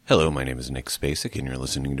Hello, my name is Nick Spacek, and you're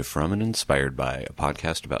listening to From and Inspired By, a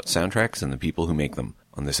podcast about soundtracks and the people who make them.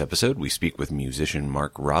 On this episode, we speak with musician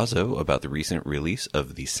Mark Razzo about the recent release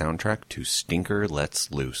of the soundtrack to Stinker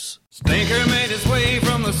Lets Loose. Stinker made his way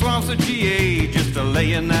from the swamps of GA, just a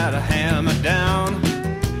laying out a hammer down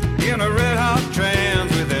in a red-hot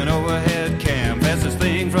trans with an overhead cam. Fastest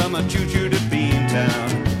thing from a choo-choo to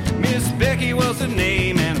Beantown. Miss Becky was the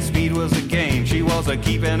name and speed was the game. She was a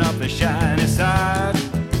keeping up the shiny side.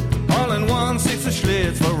 All in one, 6 of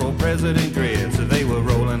Schlitz for old President Grid, so they were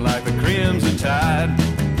rolling like the Crimson Tide.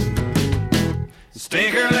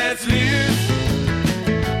 Stinker lets loose,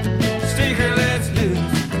 Stinker lets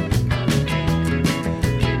loose,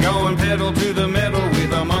 going pedal to the metal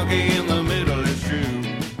with a monkey in the middle, it's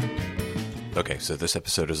true. Okay, so this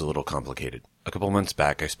episode is a little complicated. A couple months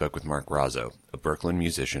back, I spoke with Mark Razzo, a Brooklyn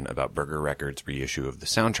musician, about Burger Records' reissue of the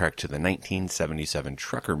soundtrack to the 1977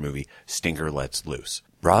 trucker movie Stinker Lets Loose.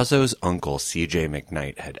 Razzo's uncle, C.J.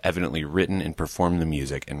 McKnight, had evidently written and performed the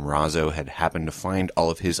music, and Razzo had happened to find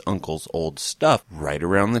all of his uncle's old stuff right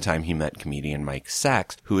around the time he met comedian Mike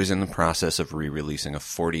Sachs, who is in the process of re-releasing a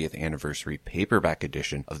 40th anniversary paperback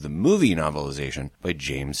edition of the movie novelization by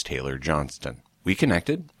James Taylor Johnston. We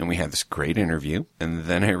connected, and we had this great interview, and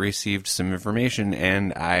then I received some information,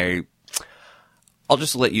 and I'll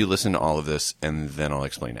just let you listen to all of this, and then I'll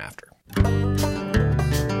explain after.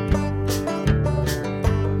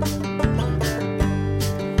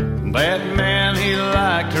 That man, he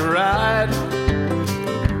liked to ride,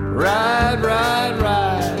 ride, ride,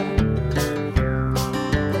 ride,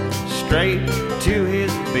 straight to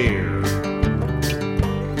his beer.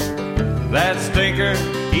 That stinker,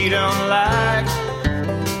 he don't like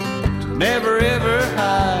to never ever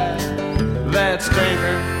hide. That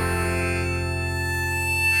stinker,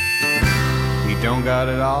 he don't got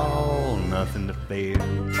it all, nothing to fear.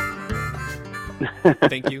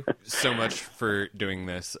 Thank you so much for doing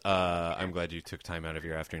this. I'm glad you took time out of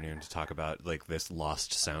your afternoon to talk about like this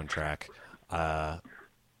lost soundtrack.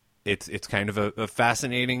 It's kind of a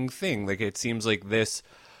fascinating thing. Like it seems like this,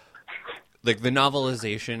 like the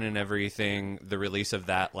novelization and everything, the release of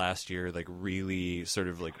that last year, like really sort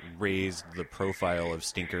of like raised the profile of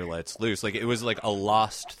Stinker Lets Loose. Like it was like a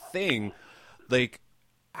lost thing. Like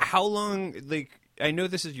how long, like, I know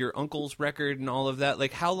this is your uncle's record and all of that.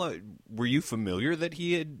 Like, how long were you familiar that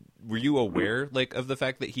were you aware, like, of the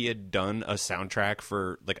fact that he had done a soundtrack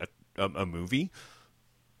for, like, a movie?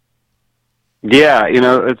 Yeah,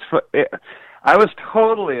 I was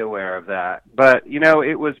totally aware of that. But,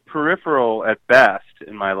 it was peripheral at best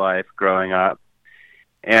in my life growing up.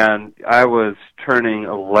 And I was turning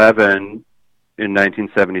 11 in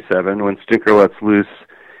 1977 when Stinker Lets Loose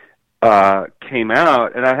came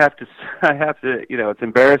out, and I have to, it's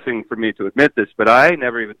embarrassing for me to admit this, but I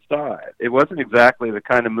never even saw it. It wasn't exactly the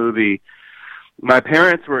kind of movie my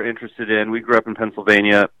parents were interested in. We grew up in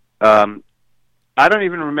Pennsylvania. I don't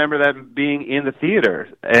even remember that being in the theater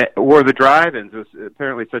or the drive-ins. It was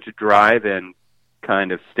apparently such a drive-in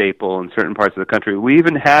kind of staple in certain parts of the country. We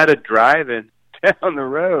even had a drive-in down the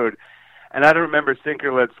road, and I don't remember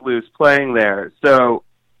Stinker Lets Loose playing there. So,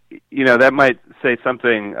 that might say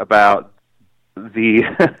something about the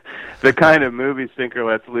the kind of movie Stinker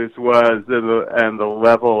Lets Loose was and the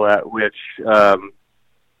level at which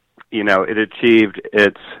it achieved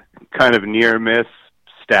its kind of near miss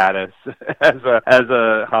status as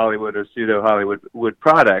a Hollywood or pseudo Hollywood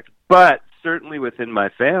product. But certainly within my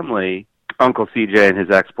family, Uncle CJ and his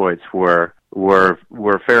exploits were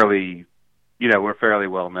fairly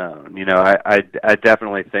well known. I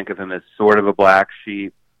definitely think of him as sort of a black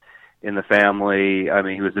sheep in the family. I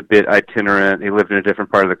mean, he was a bit itinerant. He lived in a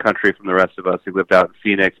different part of the country from the rest of us. He lived out in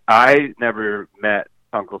Phoenix. I never met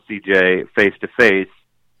Uncle CJ face to face,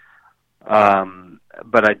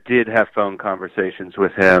 but I did have phone conversations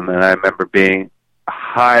with him, and I remember being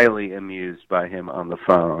highly amused by him on the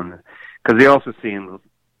phone because he also seemed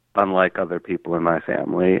unlike other people in my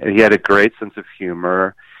family. And he had a great sense of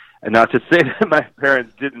humor, and not to say that my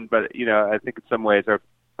parents didn't, but I think in some ways our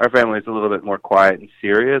family is a little bit more quiet and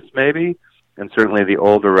serious, maybe, and certainly the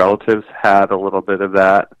older relatives had a little bit of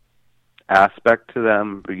that aspect to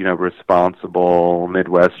them, responsible,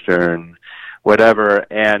 Midwestern, whatever.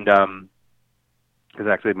 And because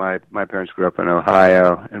actually my parents grew up in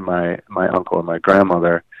Ohio, and my uncle and my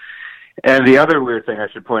grandmother. And the other weird thing I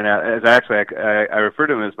should point out is actually I refer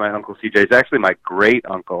to him as my Uncle CJ. He's actually my great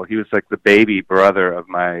uncle. He was like the baby brother of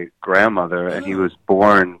my grandmother, and he was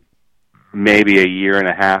born maybe a year and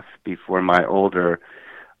a half before my older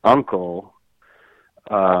uncle.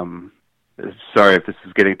 Sorry if this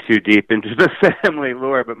is getting too deep into the family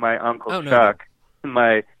lore, but my Uncle Chuck,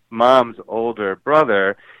 my mom's older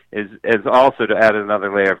brother, is also, to add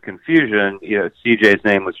another layer of confusion, CJ's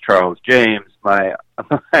name was Charles James. My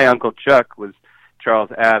Uncle Chuck was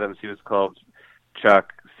Charles Adams. He was called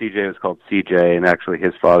Chuck. CJ was called CJ, and actually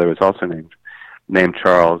his father was also named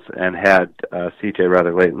Charles, and had CJ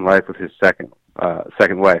rather late in life with his second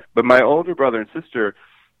wife. But my older brother and sister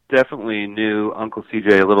definitely knew Uncle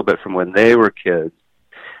CJ a little bit from when they were kids.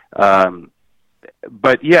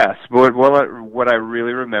 But yes, what I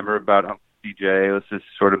really remember about Uncle CJ was this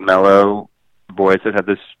sort of mellow voice that had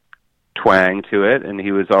this twang to it, and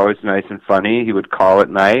he was always nice and funny. He would call at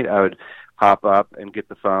night. I would hop up and get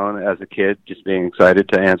the phone as a kid, just being excited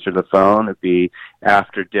to answer the phone. It'd be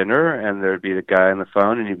after dinner, and there'd be the guy on the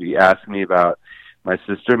phone, and he'd be asking me about my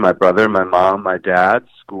sister, my brother, my mom, my dad,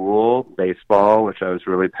 school, baseball, which I was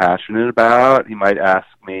really passionate about. He might ask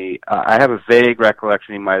me, I have a vague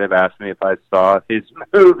recollection, he might have asked me if I saw his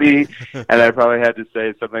movie, and I probably had to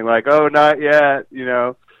say something like, oh, not yet,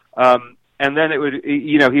 and then it would,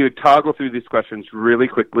 he would toggle through these questions really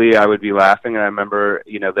quickly. I would be laughing, and I remember,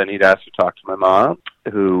 then he'd ask to talk to my mom,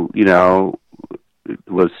 who,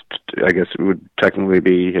 was, I guess it would technically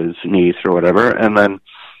be his niece or whatever, and then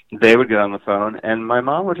they would get on the phone, and my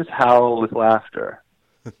mom would just howl with laughter.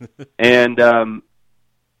 and I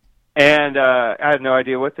had no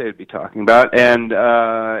idea what they would be talking about. And,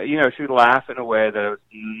 she would laugh in a way that I was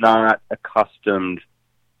not accustomed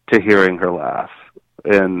to hearing her laugh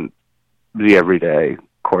in the everyday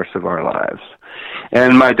course of our lives.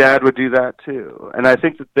 And my dad would do that too. And I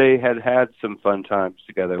think that they had some fun times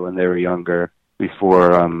together when they were younger before,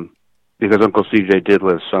 because Uncle CJ did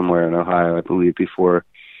live somewhere in Ohio, I believe, before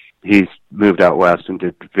he moved out west and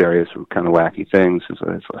did various kind of wacky things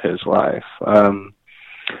in his life.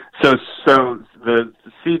 So the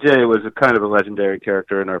CJ was a kind of a legendary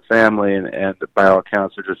character in our family, and by all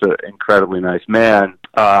accounts, was just an incredibly nice man.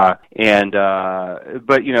 But there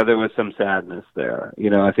was some sadness there.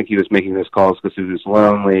 I think he was making those calls because he was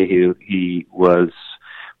lonely. He was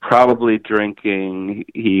probably drinking.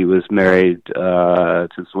 He was married to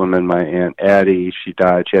this woman, my Aunt Addie. She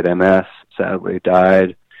died. She had MS. Sadly,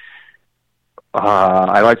 died.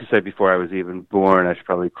 I like to say before I was even born. I should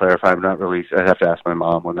probably clarify. I'm not really. I'd have to ask my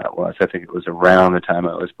mom when that was. I think it was around the time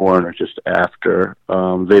I was born, or just after.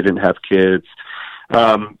 They didn't have kids.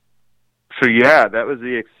 So yeah, that was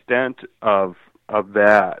the extent of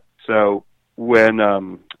that. So when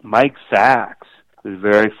Mike Sachs, who's a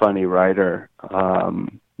very funny writer,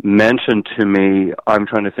 mentioned to me, I'm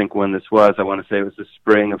trying to think when this was. I want to say it was the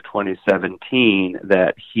spring of 2017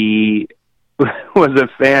 that he was a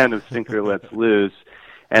fan of Stinker Lets Loose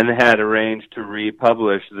and had arranged to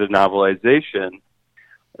republish the novelization,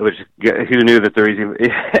 which, who knew that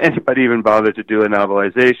anybody even bothered to do a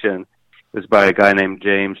novelization. It was by a guy named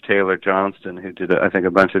James Taylor Johnston, who did, I think,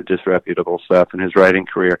 a bunch of disreputable stuff in his writing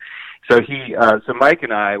career. So so Mike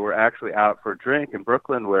and I were actually out for a drink in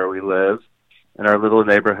Brooklyn, where we live, in our little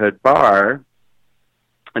neighborhood bar,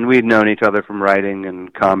 and we'd known each other from writing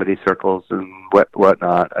and comedy circles and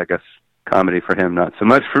whatnot. I guess comedy for him, not so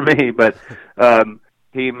much for me, but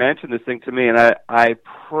he mentioned this thing to me, and I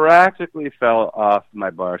practically fell off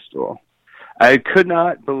my bar stool. I could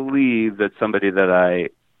not believe that somebody that I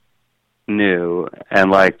knew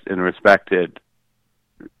and liked and respected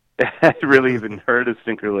had really even heard of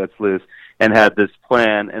Stinker Lets Loose and had this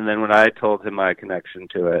plan, and then when I told him my connection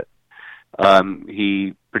to it,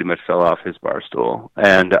 he pretty much fell off his bar stool.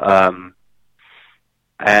 And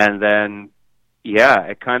then yeah,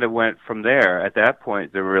 it kind of went from there. At that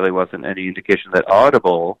point, there really wasn't any indication that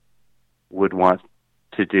Audible would want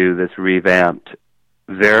to do this revamped,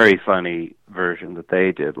 very funny version that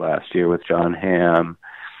they did last year with John Hamm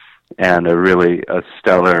and a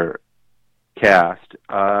stellar cast,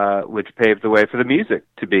 which paved the way for the music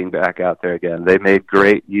to being back out there again. They made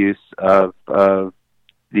great use of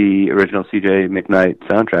the original C.J. McKnight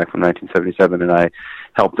soundtrack from 1977, and I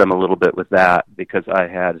helped them a little bit with that because I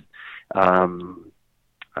had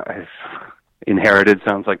I've inherited,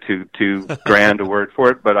 sounds like too grand a word for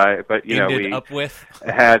it, but we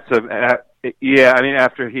had some.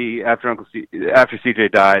 After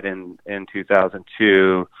CJ died in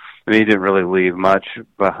 2002, he didn't really leave much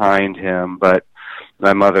behind him. But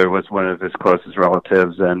my mother was one of his closest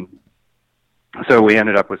relatives, and so we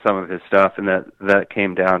ended up with some of his stuff, and that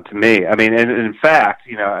came down to me. And in fact,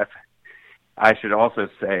 I should also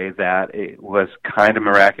say that it was kind of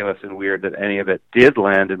miraculous and weird that any of it did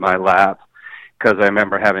land in my lap, because I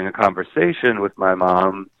remember having a conversation with my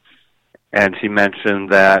mom, and she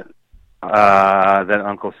mentioned that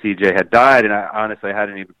Uncle CJ had died, and I honestly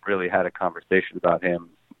hadn't even really had a conversation about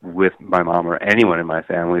him with my mom or anyone in my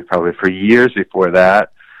family, probably for years before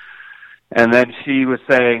that. And then she was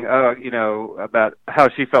saying, about how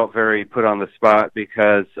she felt very put on the spot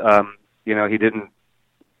because, he didn't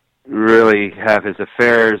really have his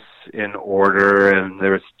affairs in order, and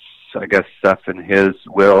there was, I guess, stuff in his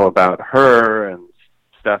will about her and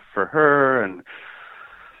stuff for her, and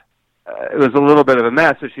it was a little bit of a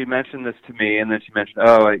mess. So she mentioned this to me, and then she mentioned,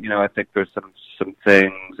 I think there's some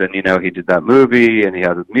things, and, he did that movie, and he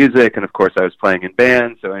had music, and of course I was playing in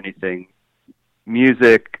bands, so anything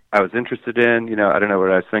music I was interested in, I don't know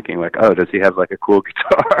what I was thinking, like, oh, does he have like a cool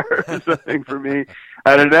guitar or something for me?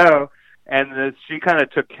 I don't know. And she kind of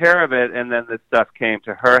took care of it, and then the stuff came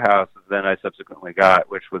to her house, and then I subsequently got,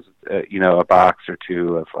 which was, a box or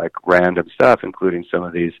two of, like, random stuff, including some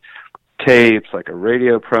of these tapes, like a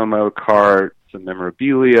radio promo cart, some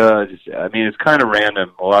memorabilia. It's kind of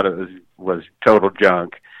random. A lot of it was total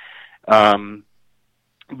junk.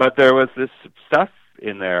 But there was this stuff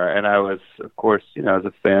in there, and I was, of course, I was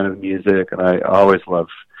a fan of music, and I always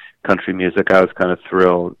loved country music. I was kind of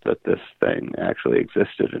thrilled that this thing actually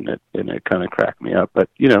existed, and it kind of cracked me up. But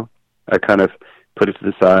I kind of put it to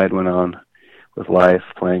the side, went on with life,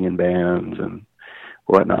 playing in bands and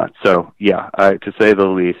whatnot. So yeah, to say the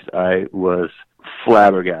least, I was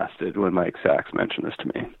flabbergasted when Mike Sachs mentioned this to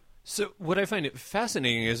me. So what I find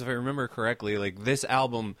fascinating is, if I remember correctly, like this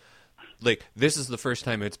album, like this is the first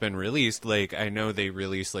time it's been released. Like I know they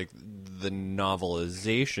released like the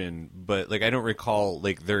novelization, but like I don't recall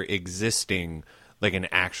like there existing like an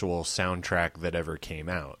actual soundtrack that ever came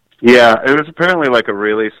out. Yeah, it was apparently like a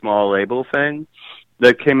really small label thing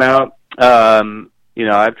that came out.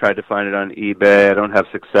 I've tried to find it on eBay. I don't have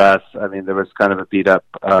success. There was kind of a beat up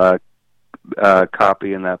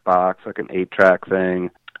copy in that box, like an 8-track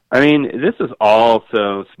thing. This is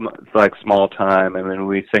also like small time.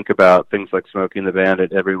 We think about things like Smokey and the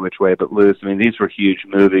Bandit, Every Which Way But Loose. These were huge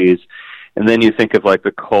movies. And then you think of like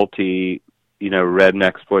the culty,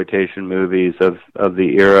 rednexploitation movies of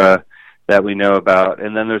the era that we know about.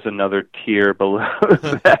 And then there's another tier below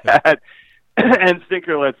that. And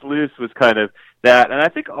Stinker Lets Loose was kind of that. And I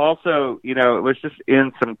think also, it was just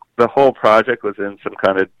the whole project was in some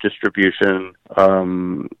kind of distribution,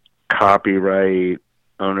 copyright,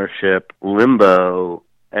 ownership limbo,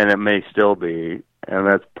 and it may still be, and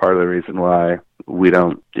that's part of the reason why we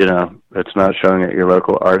don't, it's not showing at your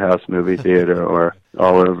local art house movie theater or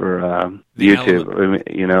all over YouTube.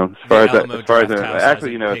 It's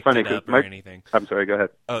funny because I'm sorry, go ahead.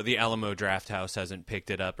 Oh, the Alamo Drafthouse hasn't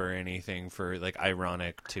picked it up or anything for like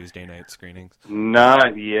ironic Tuesday night screenings.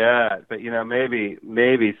 Not yet, but maybe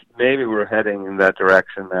we're heading in that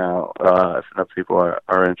direction now. If enough people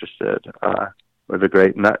are interested. With a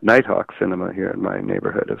great Nighthawk cinema here in my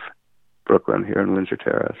neighborhood of Brooklyn, here in Windsor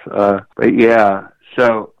Terrace. But yeah,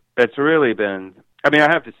 so it's really been, I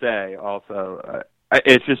have to say also,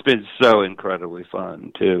 it's just been so incredibly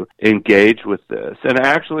fun to engage with this. And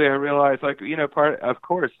actually I realized, of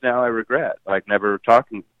course, now I regret, never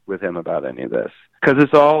talking with him about any of this. Because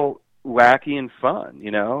it's all wacky and fun,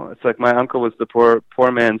 It's like my uncle was the poor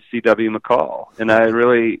man's C.W. McCall. And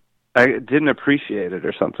I didn't appreciate it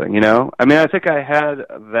or something, I think I had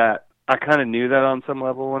that. I kind of knew that on some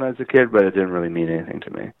level when I was a kid, but it didn't really mean anything to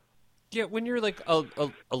me. Yeah, when you're like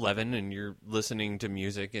 11 and you're listening to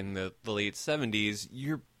music in the late 70s,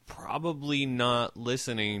 you're probably not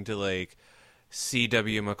listening to like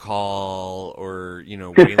C.W. McCall or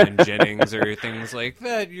Waylon Jennings or things like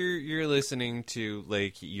that. You're listening to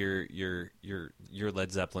like your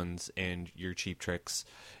Led Zeppelins and your Cheap Tricks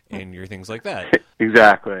and your things like that.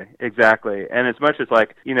 Exactly. And as much as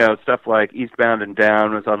stuff like Eastbound and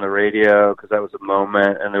Down was on the radio because that was a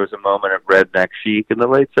moment, and there was a moment of redneck chic in the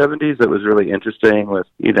late 70s that was really interesting with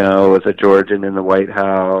a Georgian in the White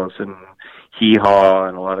House and Hee Haw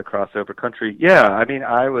and a lot of crossover country. Yeah,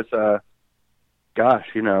 I was I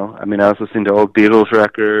was listening to old Beatles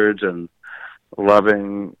records and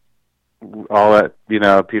loving all that,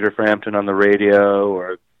 Peter Frampton on the radio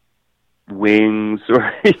or Wings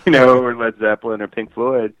or, or Led Zeppelin or Pink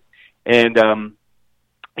Floyd. And,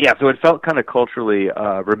 so it felt kind of culturally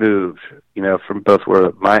removed, from both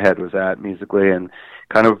where my head was at musically and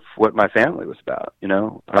kind of what my family was about,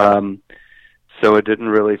 So it didn't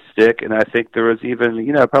really stick. And I think there was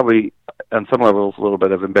even, probably on some levels a little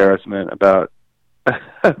bit of embarrassment about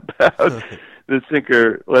the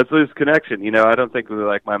Stinker Let's Loose connection. I don't think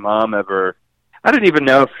my mom ever, I didn't even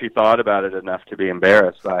know if she thought about it enough to be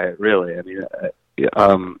embarrassed by it, really. I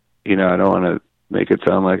don't want to make it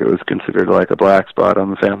sound like it was considered like a black spot on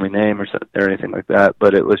the family name or anything like that,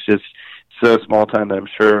 but it was just so small time that I'm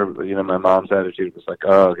sure, my mom's attitude was like,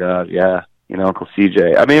 oh, God, yeah, Uncle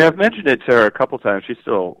CJ. I've mentioned it to her a couple times. She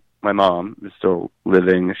still my mom is still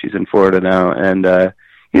living. She's in Florida now, and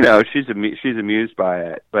she's amused by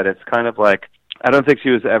it. But it's kind of like, I don't think she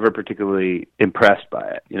was ever particularly impressed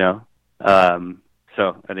by it.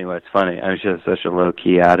 So anyway, it's funny. I mean, she has such a low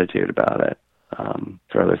key attitude about it.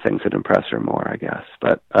 For other things that impress her more, I guess.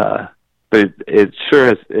 But it sure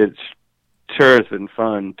has been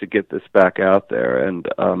fun to get this back out there. And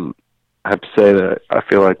I have to say that I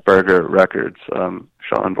feel like Burger Records, Sean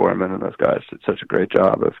Borman and those guys did such a great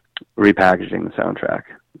job of repackaging the soundtrack.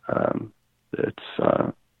 It's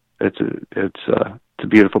a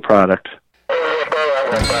beautiful product.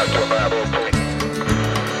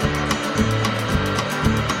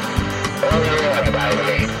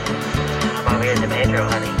 The Metro,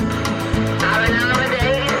 honey. I'm in over to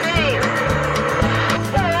 86.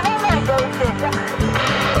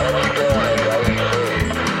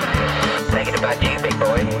 Thinking about you, big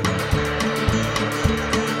boy.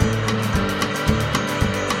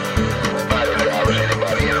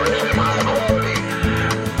 Anybody interested in my quality?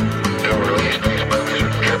 Don't release these movies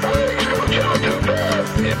with Triple X. Go to Channel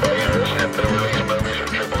 25. Anybody interested in don't release movies with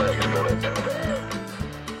Triple X? Go to 25.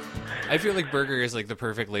 I feel like Burger is like the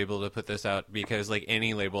perfect label to put this out, because like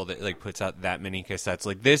any label that like puts out that many cassettes,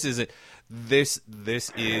 like this is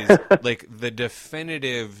like the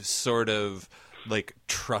definitive sort of like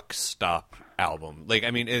truck stop album. Like,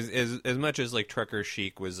 I mean, as much as like Trucker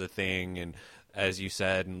Chic was a thing, and as you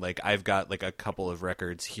said, and like I've got like a couple of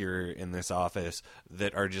records here in this office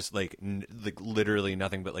that are just like literally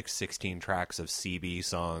nothing but like 16 tracks of CB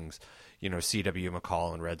songs, C.W.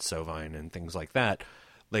 McCall and Red Sovine and things like that.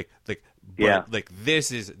 Like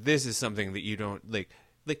this is something that you don't like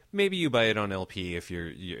maybe you buy it on LP if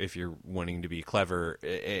you're wanting to be clever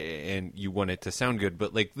and you want it to sound good,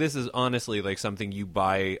 but like this is honestly like something you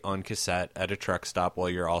buy on cassette at a truck stop while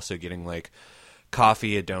you're also getting like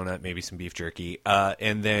coffee, a donut, maybe some beef jerky,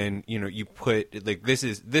 and then you put like this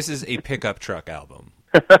is a pickup truck album.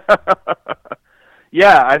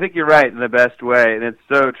 Yeah, I think you're right in the best way, and it's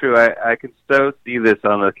so true. I can so see this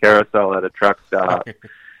on the carousel at a truck stop.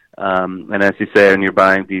 And as you say, when you're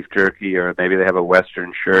buying beef jerky, or maybe they have a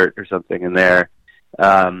Western shirt or something in there.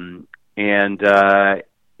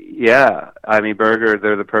 Yeah, I mean, Burger,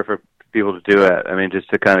 they're the perfect people to do it. I mean, just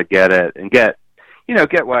to kind of get it and get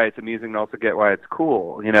why it's amusing and also get why it's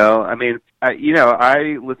cool. I mean, I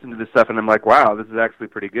listen to this stuff and I'm like, wow, this is actually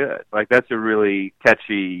pretty good. Like, that's a really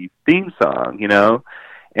catchy theme song,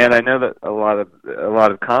 And I know that a lot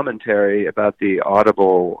of commentary about the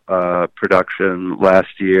Audible production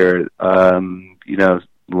last year,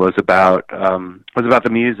 was about the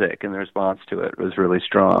music, and the response to it was really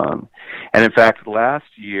strong. And in fact, last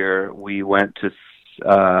year we went to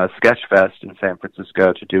Sketchfest in San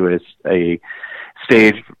Francisco to do a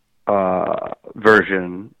staged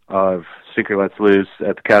version of Stinker Lets Loose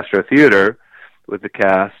at the Castro Theater with the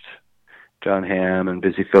cast. John Hamm and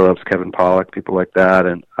Busy Phillips, Kevin Pollak, people like that,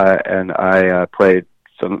 and I played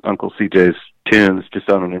some Uncle CJ's tunes just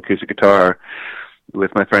on an acoustic guitar with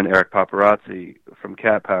my friend Eric Paparazzi from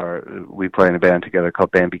Cat Power. We play in a band together called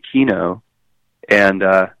Bambikino, and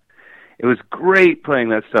it was great playing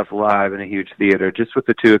that stuff live in a huge theater, just with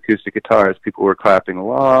the two acoustic guitars. People were clapping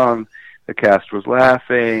along, the cast was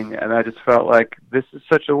laughing, and I just felt like this is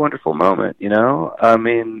such a wonderful moment, I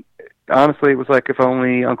mean, honestly, it was like if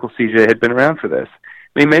only Uncle CJ had been around for this.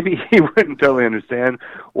 I mean, maybe he wouldn't totally understand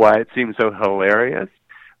why it seemed so hilarious,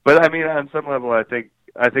 but I mean, on some level, I think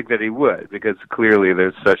that he would, because clearly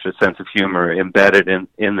there's such a sense of humor embedded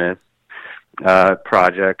in this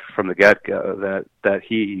project from the get-go that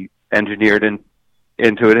he engineered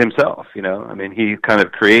into it himself. I mean, he kind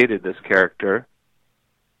of created this character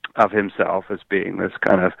of himself as being this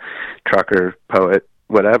kind of trucker poet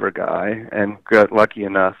whatever guy, and got lucky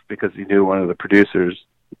enough because he knew one of the producers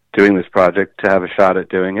doing this project to have a shot at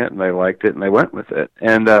doing it, and they liked it and they went with it.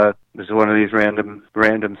 And this is one of these random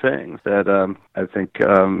things that I think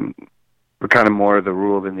were kind of more the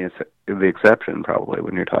rule than the exception, probably,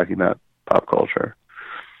 when you're talking about pop culture.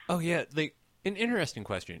 Oh yeah, like an interesting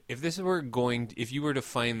question. If you were to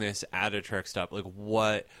find this at a truck stop, like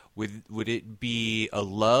what would it be? A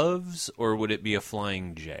Love's or would it be a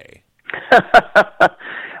Flying J?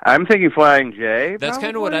 I'm thinking Flying J. That's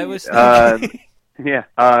kind of what I was thinking. Yeah.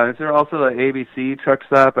 Is there also an ABC truck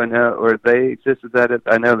stop? I know, or they exist. Is that it?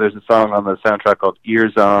 I know there's a song on the soundtrack called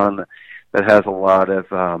Ears On that has a lot of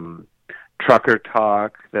trucker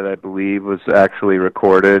talk that I believe was actually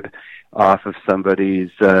recorded off of somebody's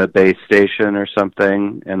base station or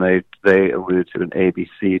something, and they allude to an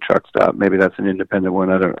ABC truck stop. Maybe that's an independent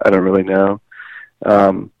one. I don't really know.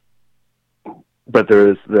 But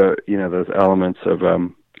there is those elements of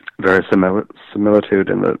very similitude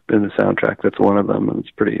in the soundtrack. That's one of them, and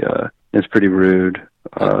it's pretty rude.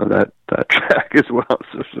 That track as well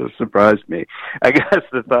so surprised me. I guess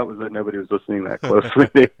the thought was that nobody was listening that closely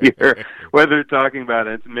to hear what they're talking about.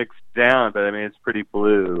 It's mixed down, but I mean it's pretty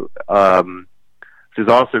blue, which is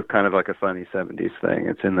also kind of like a funny '70s thing.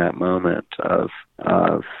 It's in that moment of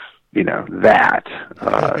that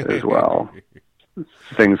as well.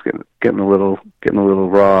 Things getting a little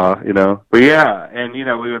raw, But yeah, and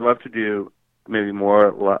we would love to do maybe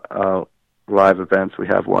more live events. We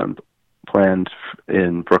have one planned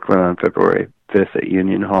in Brooklyn on February 5th at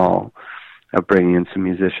Union Hall, bringing in some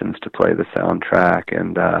musicians to play the soundtrack,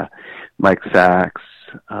 and Mike Sachs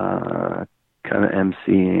kind of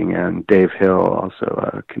emceeing, and Dave Hill, also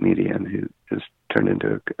a comedian who has turned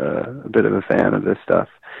into a bit of a fan of this stuff,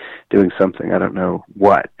 doing something. I don't know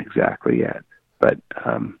what exactly yet, but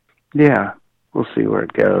yeah, we'll see where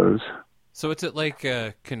it goes. So what's it like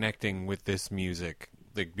connecting with this music,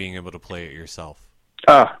 like being able to play it yourself?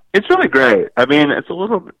 It's really great. I mean, it's a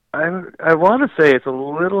little, I want to say it's a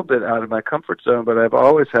little bit out of my comfort zone, but I've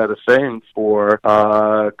always had a thing for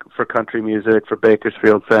country music, for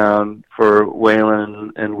Bakersfield Sound, for Waylon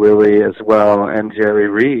and Willie as well, and Jerry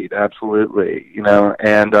Reed, absolutely,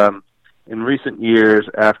 and in recent years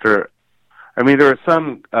there are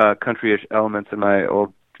some country-ish elements in my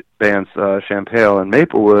old bands, Champale and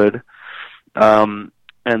Maplewood,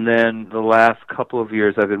 and then the last couple of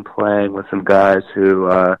years I've been playing with some guys who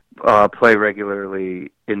play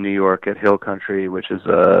regularly in New York at Hill Country, which is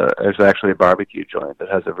there's actually a barbecue joint that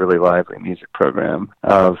has a really lively music program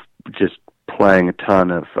of just playing a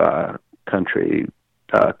ton of country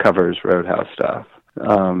covers, Roadhouse stuff.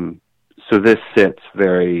 So this sits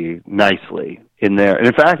very nicely in there. And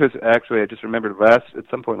in fact, I just remembered at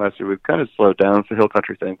some point last year, we've kind of slowed down the Hill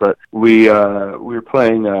Country thing, but we were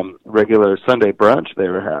playing regular Sunday brunch they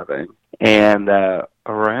were having. And I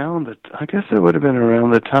guess it would have been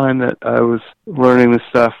around the time that I was learning the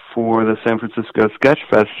stuff for the San Francisco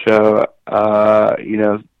Sketchfest show.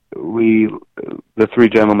 The Three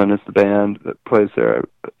Gentlemen is the band that plays there.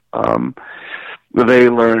 They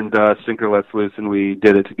learned Stinker Let's Loose, and we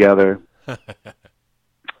did it together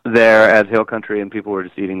there at Hill Country, and people were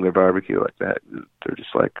just eating their barbecue like that. They're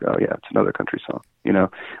just like, oh yeah, it's another country song.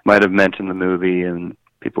 Might have mentioned the movie, and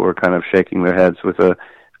people were kind of shaking their heads with a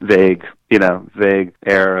vague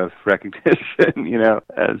air of recognition,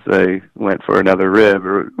 as they went for another rib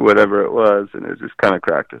or whatever it was, and it just kind of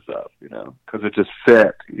cracked us up, because it just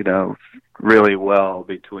fit, really well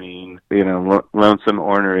between, Lonesome,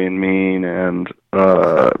 Ornery, and Mean, and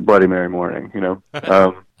Bloody Mary Morning,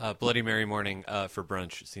 Bloody Mary Morning for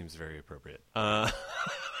brunch seems very appropriate.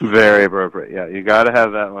 Very appropriate, yeah. You got to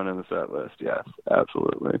have that one in the set list, yes,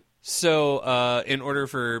 absolutely. So, in order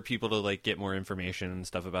for people to get more information and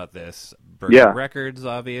stuff about this, Burger Records,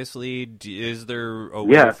 obviously, is there a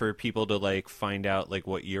way for people to find out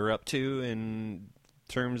what you're up to in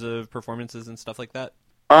terms of performances and stuff like that?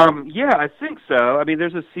 Yeah, I think so. I mean,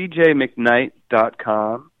 there's a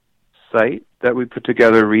cjmcknight.com site that we put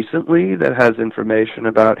together recently that has information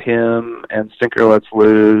about him and Stinker Let's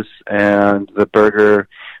Loose and the Burger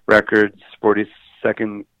Records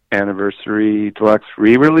 42nd anniversary deluxe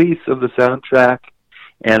re-release of the soundtrack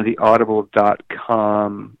and the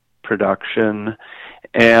audible.com production.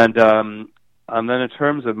 And then in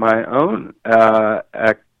terms of my own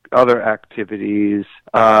other activities,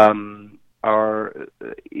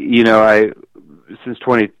 since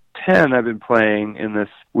 2010 I've been playing in this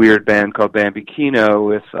weird band called Bambikino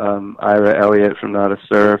with Ira Elliott from Not a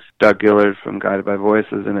Surf, Doug Gillard from Guided by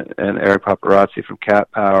Voices, and Eric Paparazzi from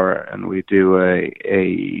Cat Power, and we do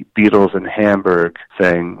a Beatles in Hamburg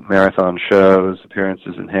thing, marathon shows,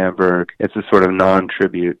 appearances in Hamburg. It's a sort of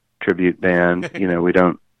non-tribute band. We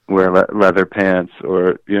don't wear leather pants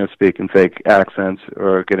or speak in fake accents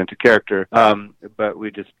or get into character, but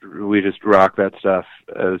we just rock that stuff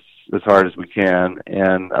as hard as we can,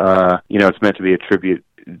 and it's meant to be a tribute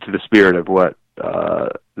to the spirit of what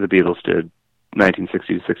the Beatles did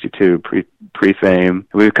 1960 to 62 pre-fame.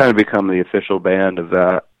 We've kind of become the official band of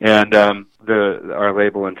that, and our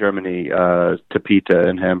label in Germany, Tapita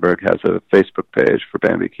in Hamburg, has a Facebook page for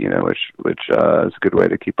Bambikino, which is a good way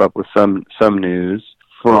to keep up with some news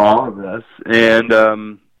for all of this. And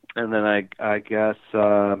then I guess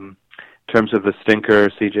in terms of the Stinker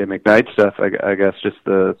CJ McKnight stuff, I guess just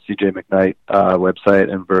the CJ McKnight website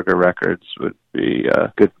and Burger Records would be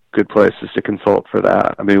good places to consult for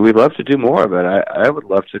that. I mean, we'd love to do more of it. I would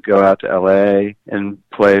love to go out to LA and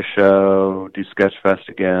play a show, do Sketchfest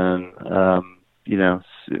again,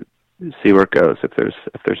 see where it goes if there's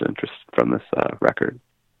interest from this record.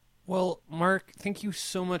 Well, Mark, thank you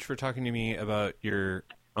so much for talking to me about your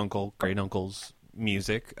great uncle's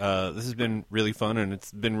music. This has been really fun, and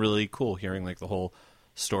it's been really cool hearing like the whole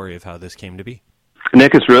story of how this came to be.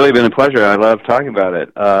 Nick, it's really been a pleasure. I love talking about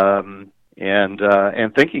it, and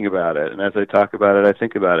thinking about it. And as I talk about it, I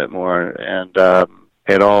think about it more, and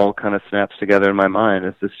it all kind of snaps together in my mind.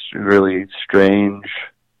 It's this really strange,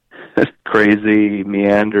 crazy,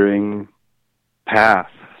 meandering path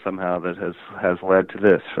somehow that has led to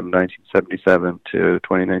this from 1977 to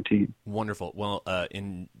 2019. Wonderful. Well,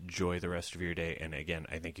 enjoy the rest of your day, and again,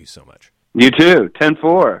 I thank you so much. You too.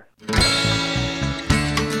 10-4.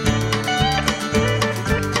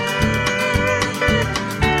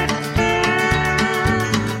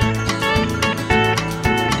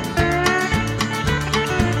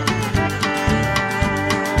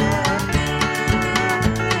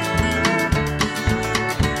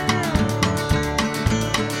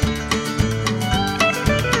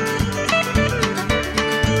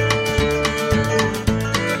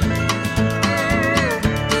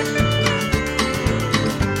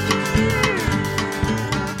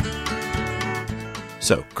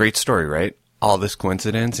 So, great story, right? All this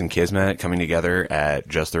coincidence and kismet coming together at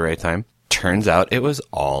just the right time. Turns out it was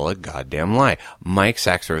all a goddamn lie. Mike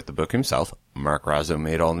Sachs wrote the book himself, Mark Razzo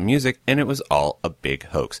made all the music, and it was all a big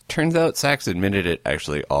hoax. Turns out Sachs admitted it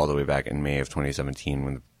actually all the way back in May of 2017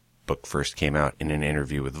 when the book first came out in an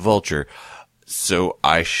interview with Vulture, so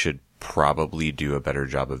I should probably do a better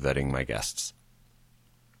job of vetting my guests.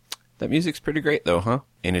 That music's pretty great, though, huh?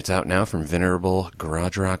 And it's out now from venerable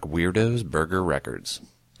garage rock weirdos Burger Records.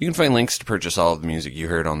 You can find links to purchase all of the music you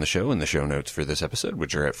heard on the show in the show notes for this episode,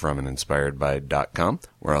 which are at FromAndInspiredBy.com.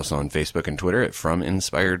 We're also on Facebook and Twitter at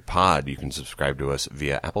FromInspiredPod. You can subscribe to us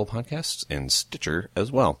via Apple Podcasts and Stitcher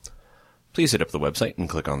as well. Please hit up the website and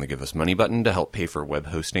click on the Give Us Money button to help pay for web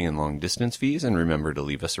hosting and long-distance fees, and remember to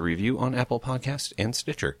leave us a review on Apple Podcasts and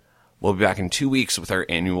Stitcher. We'll be back in 2 weeks with our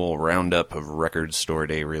annual roundup of Record Store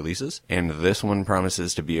Day releases, and this one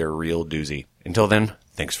promises to be a real doozy. Until then,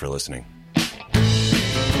 thanks for listening.